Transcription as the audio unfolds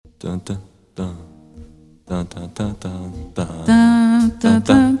Dun, dun, dun. Dun, dun, dun, dun, dun. Dun, dun,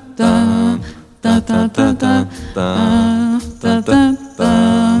 dun, dun. Dun, dun, dun, dun. Dun, dun, dun,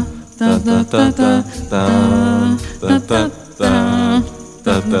 dun. Dun, dun, dun, dun.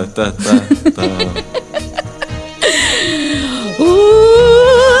 Dun, dun, dun, dun.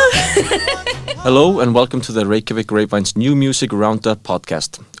 Ooh. Hello and welcome to the Reykjavik Grapevine's New Music Roundup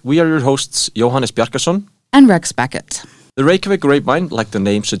podcast. We are your hosts, Jóhannes Bjarkason And Rex Beckett. The Reykjavik Grapevine, like the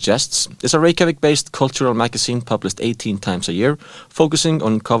name suggests, is a Reykjavik-based cultural magazine published 18 times a year, focusing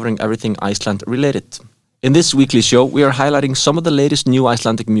on covering everything Iceland-related. In this weekly show, we are highlighting some of the latest new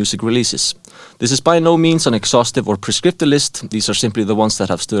Icelandic music releases. This is by no means an exhaustive or prescriptive list. These are simply the ones that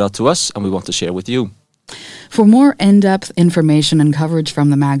have stood out to us and we want to share with you. For more in-depth information and coverage from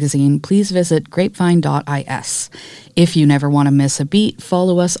the magazine, please visit grapevine.is. If you never want to miss a beat,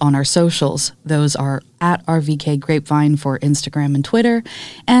 follow us on our socials. Those are at RVK Grapevine for Instagram and Twitter,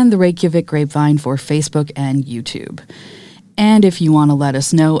 and the Reykjavik Grapevine for Facebook and YouTube. And if you want to let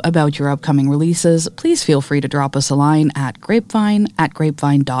us know about your upcoming releases, please feel free to drop us a line at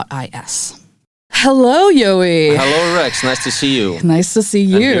grapevine@grapevine.is. Hello, Yoey. Hello, Rex. Nice to see you. Nice to see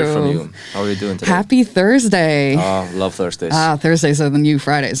you. And hear from you. How are you doing today? Happy Thursday. Oh, love Thursdays. Thursdays are the new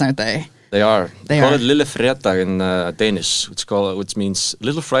Fridays, aren't they? They are. They call are. it Lille Fredag in Danish, which means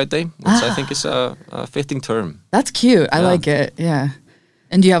Little Friday, which I think is a fitting term. That's cute. I Yeah. like it. Yeah.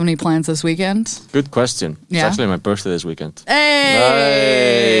 And do you have any plans this weekend? Good question. It's Yeah? actually my birthday this weekend.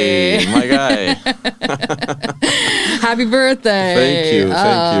 Hey! My guy. Happy birthday. Thank you.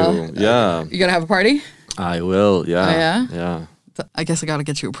 Yeah. You gonna have a party? I will, yeah. Oh, yeah? Yeah. I guess I gotta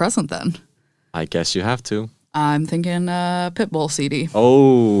get you a present then. I guess you have to. I'm thinking Pitbull CD.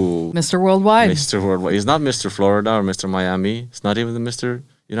 Oh. Mr. Worldwide. Mr. Worldwide. He's not Mr. Florida or Mr. Miami. It's not even the Mr.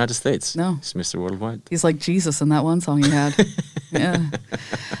 United States. No. He's Mr. Worldwide. He's like Jesus in that one song he had. Yeah.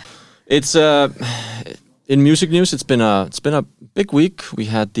 It's in music news. It's been a big week. We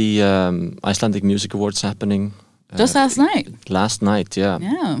had the Icelandic Music Awards happening Just last night. last night. Yeah.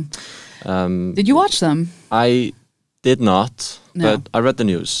 Yeah. Did you watch them? I did not, No. but I read the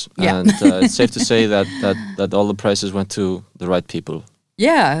news, Yeah. and it's safe to say that all the prizes went to the right people.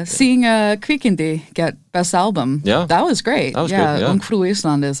 Yeah, seeing Kvikindi get Best Album. Yeah. That was great. That was good, yeah. Ung Frú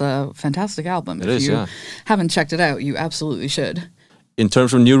Ísland is a fantastic album. It If is, you yeah. haven't checked it out, you absolutely should. In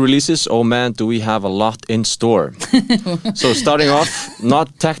terms of new releases, oh man, do we have a lot in store. So starting off,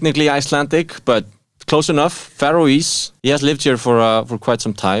 not technically Icelandic, but close enough, Faroese. He has lived here for quite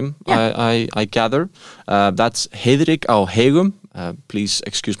some time, Yeah. I gather. That's Heiðrik á Heigum. Please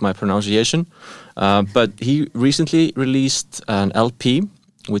excuse my pronunciation. But he recently released an LP,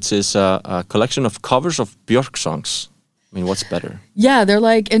 which is a collection of covers of Björk songs. I mean, what's better? Yeah, they're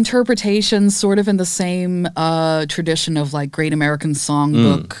like interpretations sort of in the same tradition of like Great American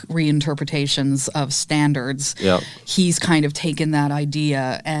Songbook reinterpretations of standards. Yeah. He's kind of taken that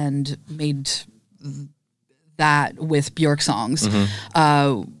idea and made that with Björk songs,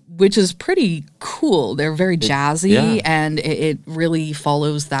 which is pretty cool. They're very jazzy, yeah. and it really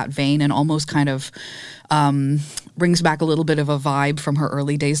follows that vein and almost kind of brings back a little bit of a vibe from her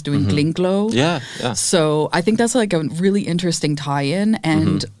early days doing Glinglo. Yeah. So I think that's like a really interesting tie-in,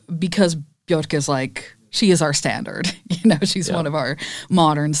 and because Björk is like, she is our standard, she's one of our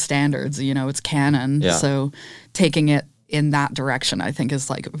modern standards, it's canon. Yeah. So taking it in that direction, I think, is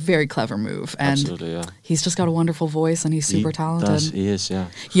like a very clever move. And Absolutely, yeah. he's just got a wonderful voice and he's super talented. He is, yeah.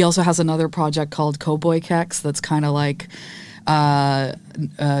 He also has another project called Cowboy Kex that's kind of like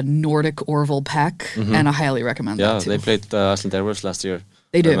Nordic Orville Peck, and I highly recommend Yeah, that too. they played Iceland Airwaves last year.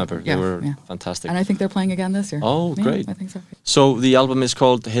 They do. I remember. Yeah, They were yeah. fantastic. And I think they're playing again this year. Oh, Yeah, great. I think so. So the album is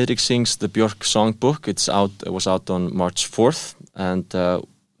called Heiðrik Sings the Björk Songbook. It was out on March 4th, and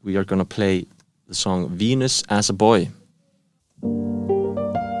we are going to play the song Venus as a Boy.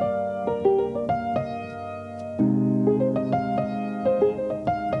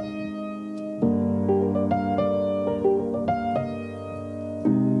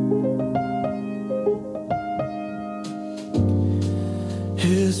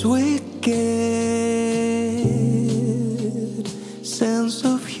 His wicked sense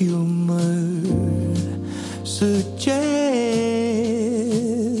of humor suggests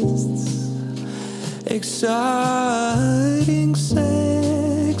exciting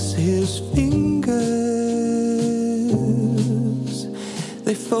sex. His fingers,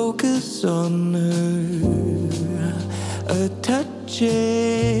 they focus on her touches.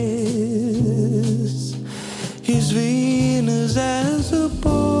 His Venus as a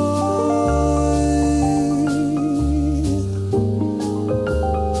boy.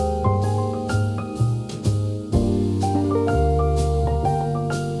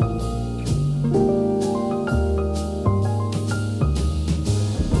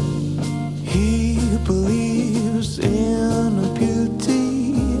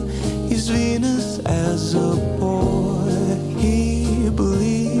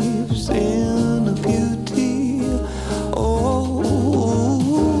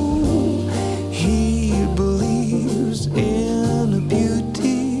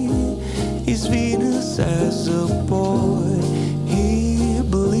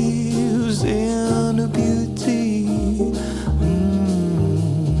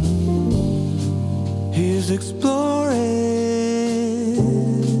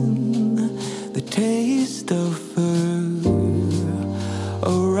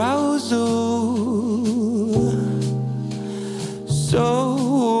 So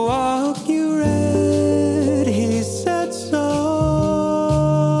walk you red, he sets off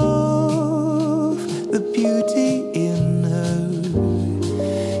the beauty in her.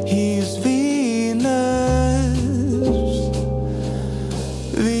 He's Venus,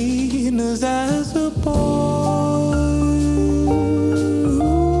 Venus as a boy.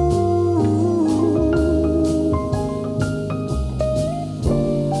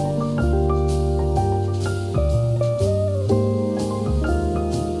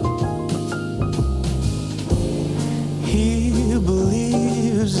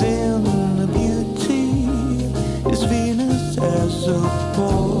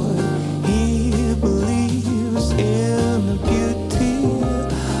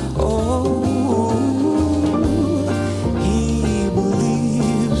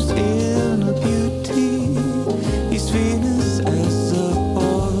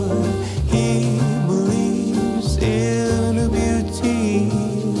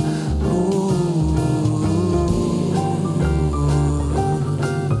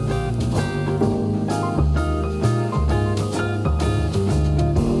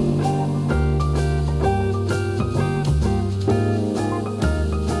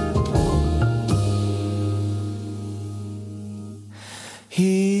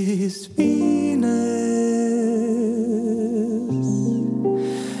 He's Venus.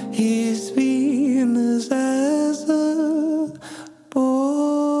 He's Venus as a boy.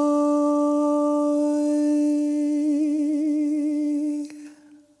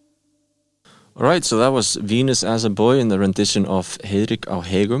 All right, so that was Venus as a Boy in the rendition of Heiðrik á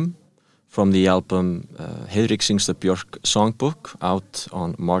Hegum from the album Heiðrik Sings the Björk Songbook, out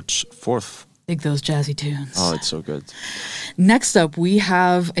on March 4th. Dig those jazzy tunes. Oh, it's so good. Next up, we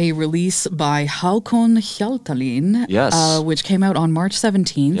have a release by Hákon Hjaltalín, Yes. which came out on March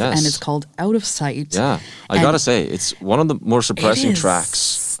 17th, Yes. and it's called Out of Sight. Yeah, I gotta say, it's one of the more surprising It is.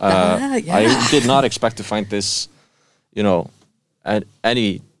 tracks. Yeah. I did not expect to find this, at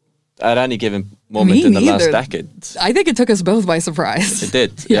any given moment Me in the last neither. decade. I think it took us both by surprise. It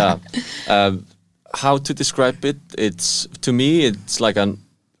did, yeah. How to describe it? To me, it's like an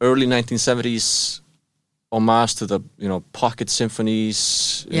early 1970s homage to the pocket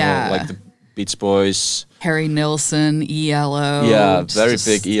symphonies, Yeah. like the Beach Boys. Harry Nilsson, ELO. Yeah, very just,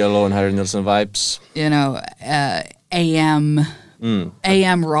 big ELO and Harry Nilsson vibes.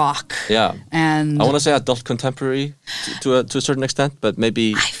 AM rock. Yeah, And I want to say adult contemporary to a certain extent, but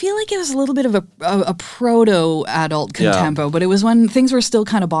maybe I feel like it was a little bit of a proto-adult Yeah. contempo, but it was when things were still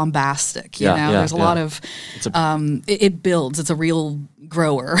kind of bombastic, There's a lot of, It's it builds. It's a real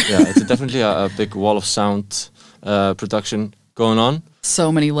grower. yeah, it's definitely a big wall of sound production going on.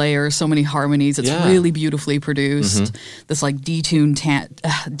 So many layers, so many harmonies. It's Yeah. really beautifully produced. This like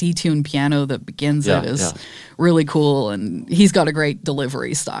detuned piano that begins Yeah, it is yeah. really cool, and he's got a great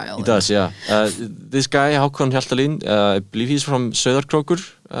delivery style. He does, yeah. This guy, Hákon Hjaltalín, I believe he's from Söðarkrókur.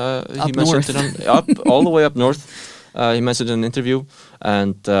 He mentioned north. it all the way up north. He mentioned it in an interview,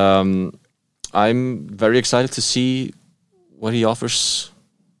 and I'm very excited to see what he offers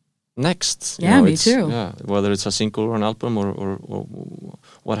next. Yeah, me too. Yeah, whether it's a single or an album or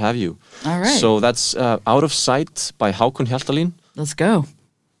what have you. All right. So that's Out of Sight by Hákon Hjaltalín. Let's go.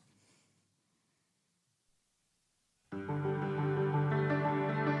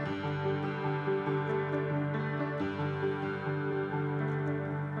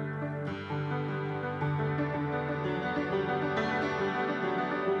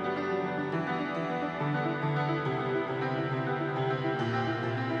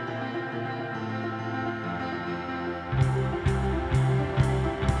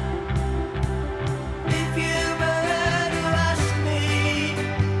 If you were to ask me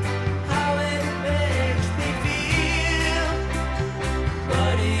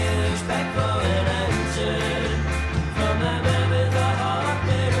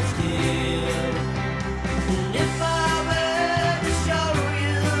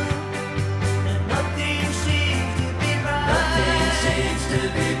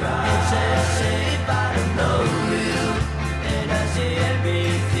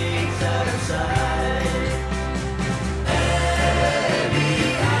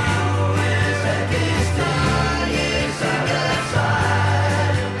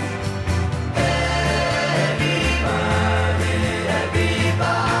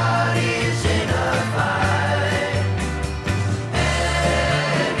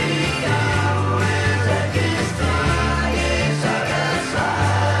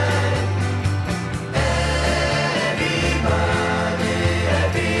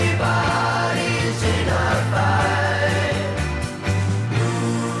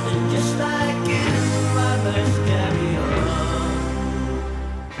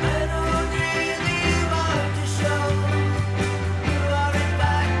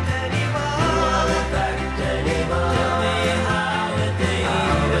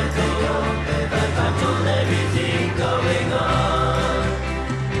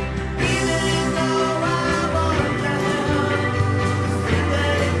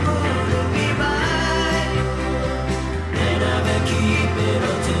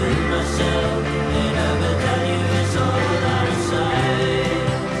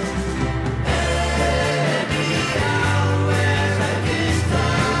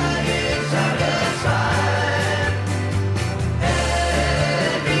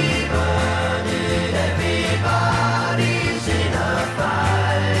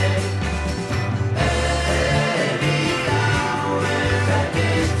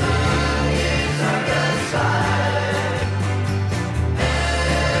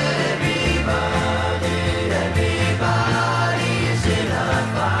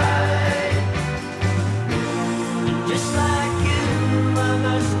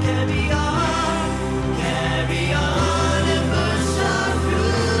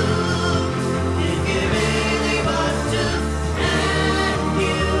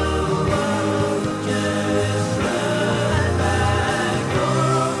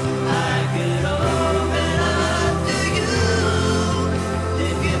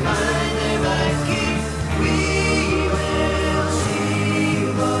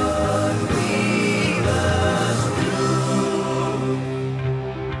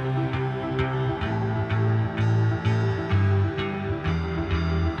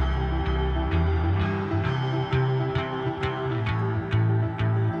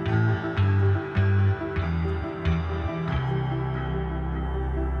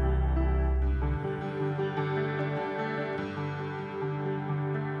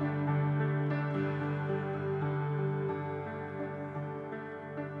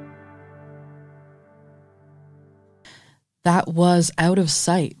That was Out of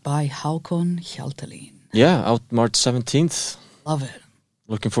Sight by Håkon Hjaltelin. Yeah, out March 17th. Love it.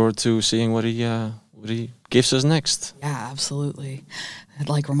 Looking forward to seeing what he gives us next. Yeah, absolutely. It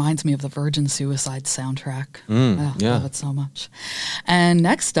like reminds me of the Virgin Suicide soundtrack. Yeah. Love it so much. And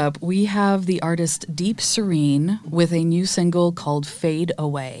next up, we have the artist Deep Serene with a new single called Fade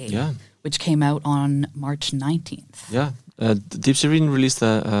Away, which came out on March 19th. Yeah. Deep Serene released,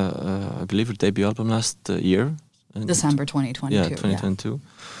 I believe, her debut album last year. December 2022. Yeah, 2022.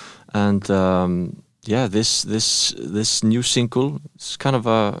 And this new single is kind of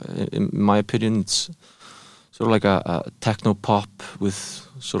in my opinion, it's sort of like a techno pop with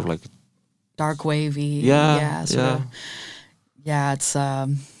sort of like dark wavy. Yeah. It's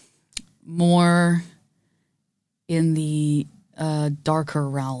more in the darker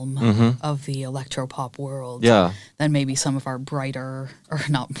realm of the electropop world than maybe some of our brighter, or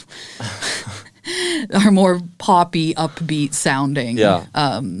not, our more poppy, upbeat sounding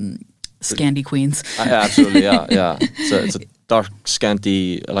Scandi Queens. Absolutely, yeah. It's a dark,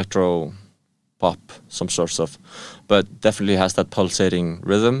 scanty electro pop, some sorts of, but definitely has that pulsating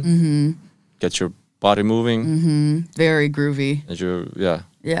rhythm. Gets your body moving. Very groovy.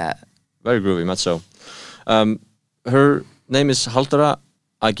 Very groovy, much so. Her name is Halldóra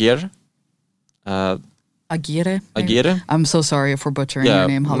Agir. Agire? I'm so sorry if we're butchering your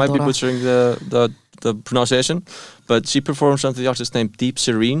name, Halldóra. I might be butchering the pronunciation, but she performs under the artist name Deep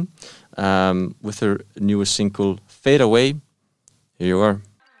Serene with her newest single, Fade Away. Here you are.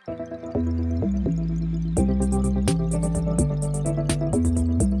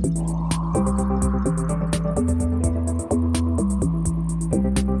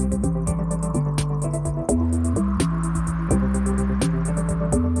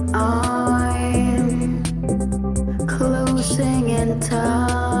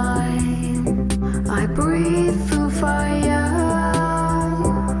 Time, I breathe through fire,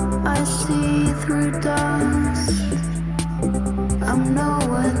 I see through dust, I'm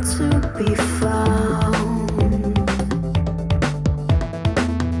nowhere to be found.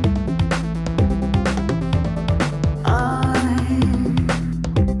 I'm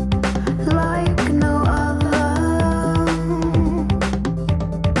like no other,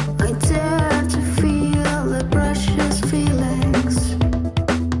 I dare to feel the precious feelings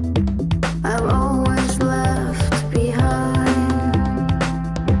I've always left behind.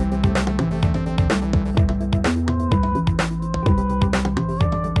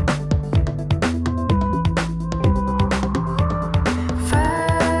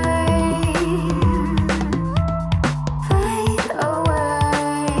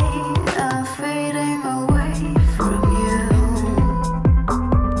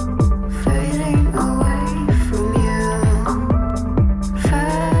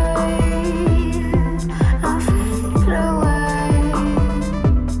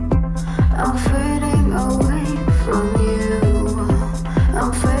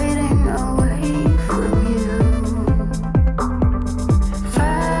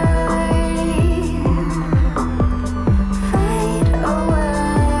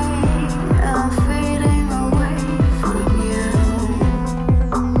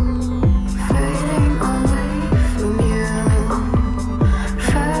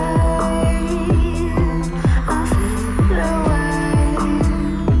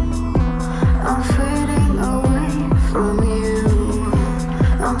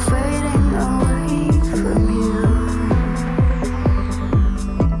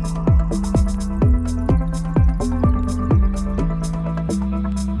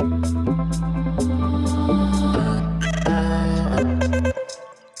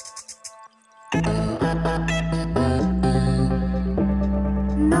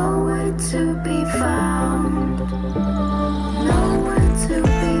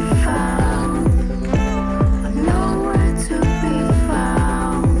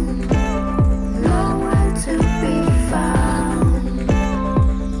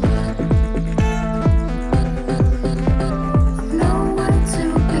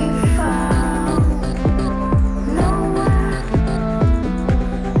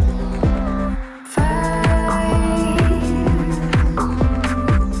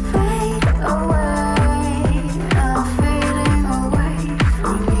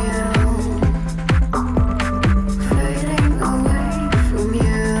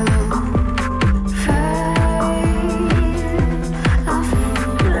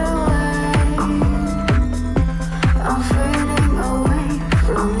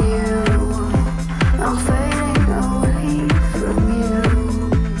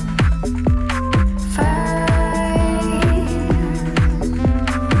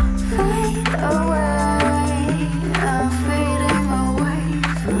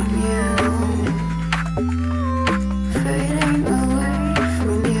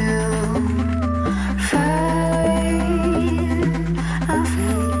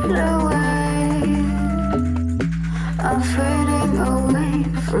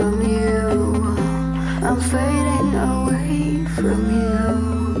 fading away from you.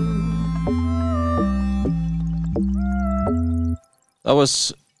 That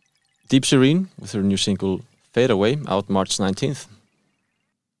was Deep Serene with her new single Fade Away, out March 19th.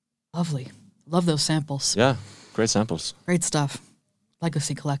 Lovely. Love those samples. Yeah, great samples. Great stuff.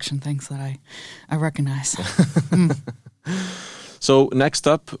 Legacy collection things that I recognize. So next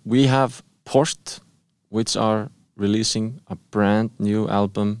up we have Port, which are releasing a brand new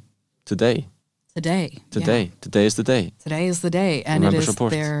album today. Today. Today. Yeah. Today is the day. Today is the day. And Remember it is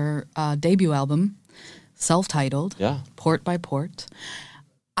support. their debut album, self-titled, Yeah. Port by Port.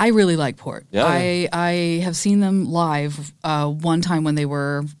 I really like Port. Yeah. I have seen them live one time when they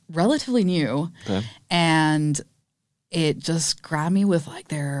were relatively new, Okay. and it just grabbed me with like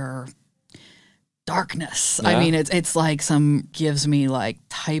their darkness. Yeah. I mean, it's like gives me like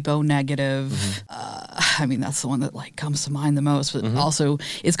typo negative. I mean, that's the one that like comes to mind the most. But also,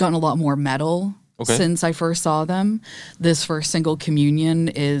 it's gotten a lot more metal since I first saw them. This first single, Communion,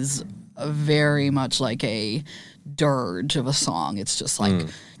 is very much like a dirge of a song. It's just like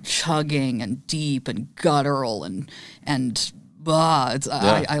chugging and deep and guttural and it's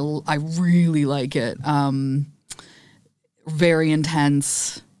I really like it. Very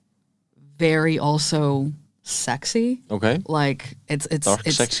intense, very also sexy. Okay. Like it's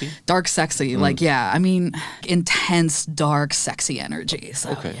Sexy? dark sexy. Like I mean intense dark sexy energy. So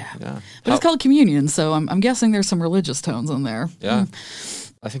Okay. yeah. Yeah. But it's called Communion, so I'm guessing there's some religious tones in there. Yeah.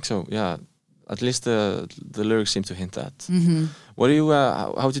 I think so. Yeah. At least the lyrics seem to hint at. Mm-hmm. What do you?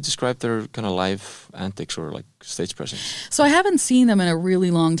 How would you describe their kind of live antics or like stage presence? So I haven't seen them in a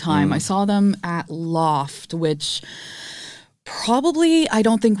really long time. I saw them at Loft, which probably I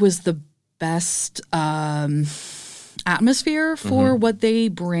don't think was the best atmosphere for what they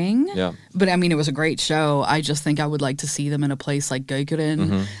bring. Yeah. But I mean, it was a great show. I just think I would like to see them in a place like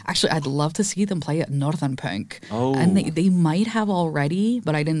Gaukuren. Actually, I'd love to see them play at Northern Punk. Oh. And they might have already,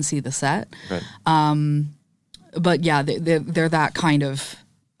 but I didn't see the set. Right. But yeah, they're that kind of,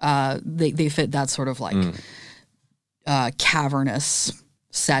 they fit that sort of like cavernous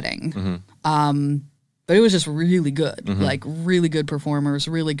setting. But it was just really good, like really good performers,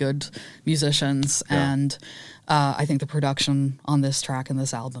 really good musicians. Yeah. And I think the production on this track and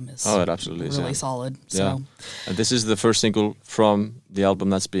this album is Oh, it absolutely is, really yeah. solid. Yeah. So And this is the first single from the album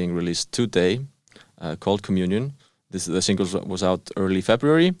that's being released today, called Communion. The single was out early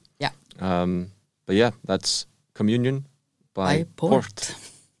February. yeah, But yeah, that's Communion by by Port.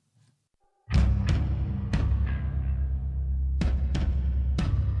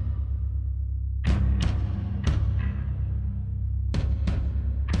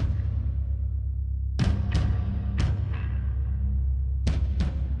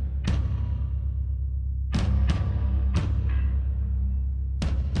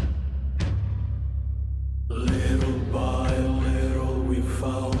 Little by little we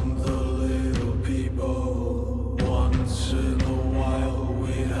found the little people. Once in a while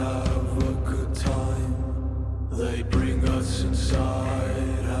we have a good time. They bring us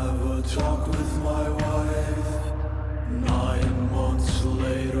inside, have a talk with my wife. 9 months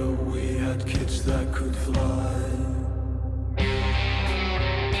later we had kids that could fly.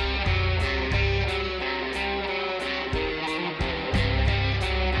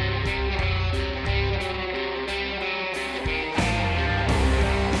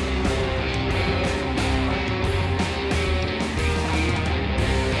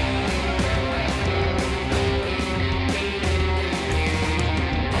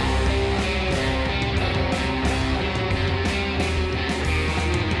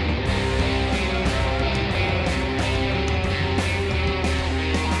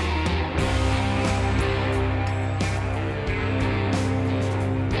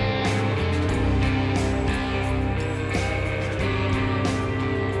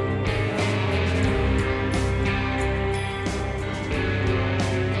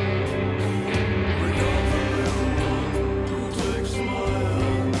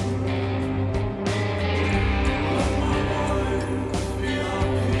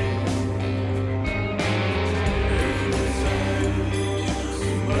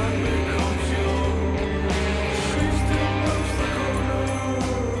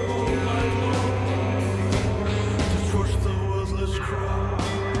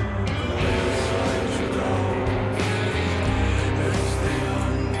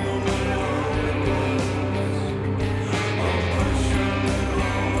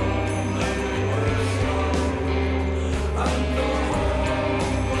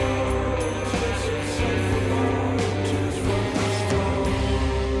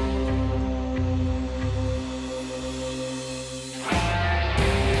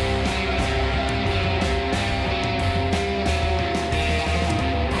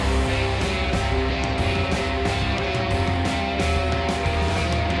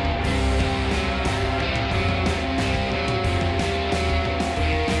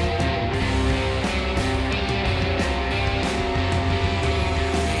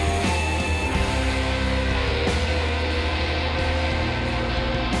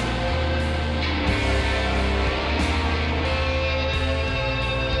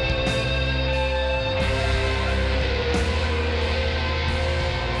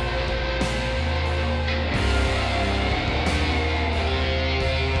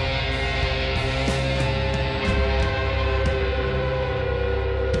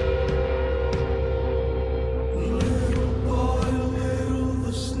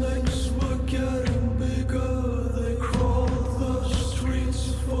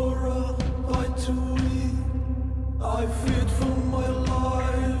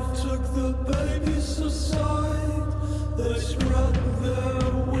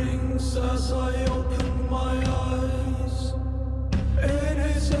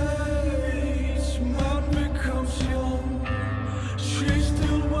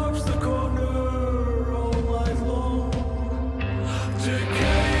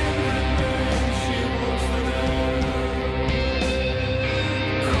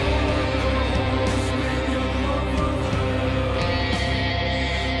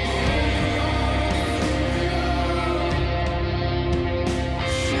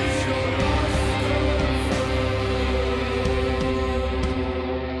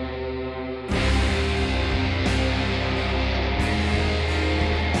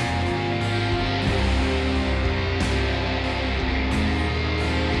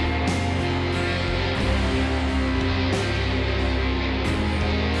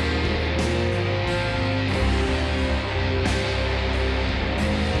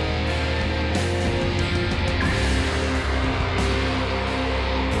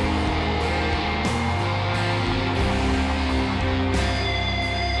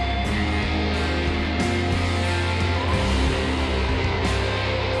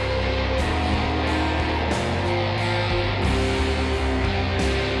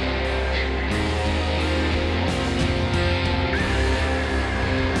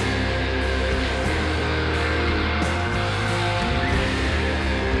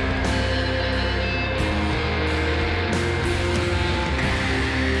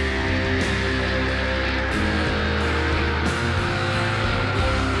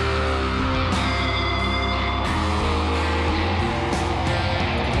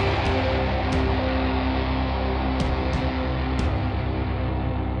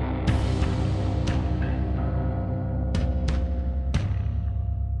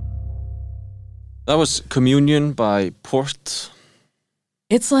 That was Communion by Port.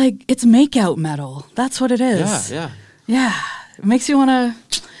 It's makeout metal. That's what it is. Yeah. It makes you want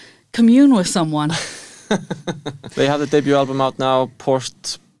to commune with someone. They have the debut album out now,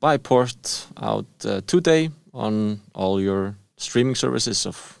 Port by Port, out today on all your streaming services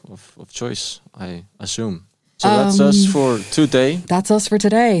of choice, I assume. So that's us for today. That's us for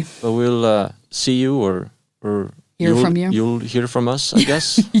today. But we'll see you or hear from you. You'll hear from us, I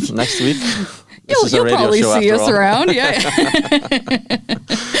guess, next week. You'll probably see us around. Yeah.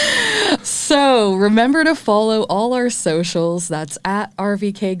 So remember to follow all our socials. That's at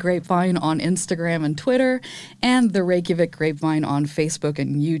RVK Grapevine on Instagram and Twitter, and the Reykjavik Grapevine on Facebook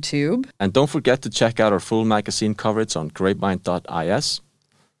and YouTube. And don't forget to check out our full magazine coverage on grapevine.is.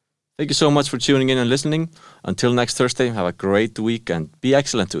 Thank you so much for tuning in and listening. Until next Thursday, have a great week and be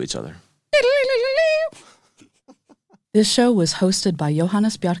excellent to each other. This show was hosted by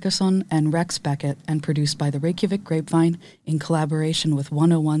Johannes Bjarkason and Rex Beckett and produced by the Reykjavik Grapevine in collaboration with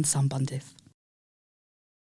 101 Sambandið.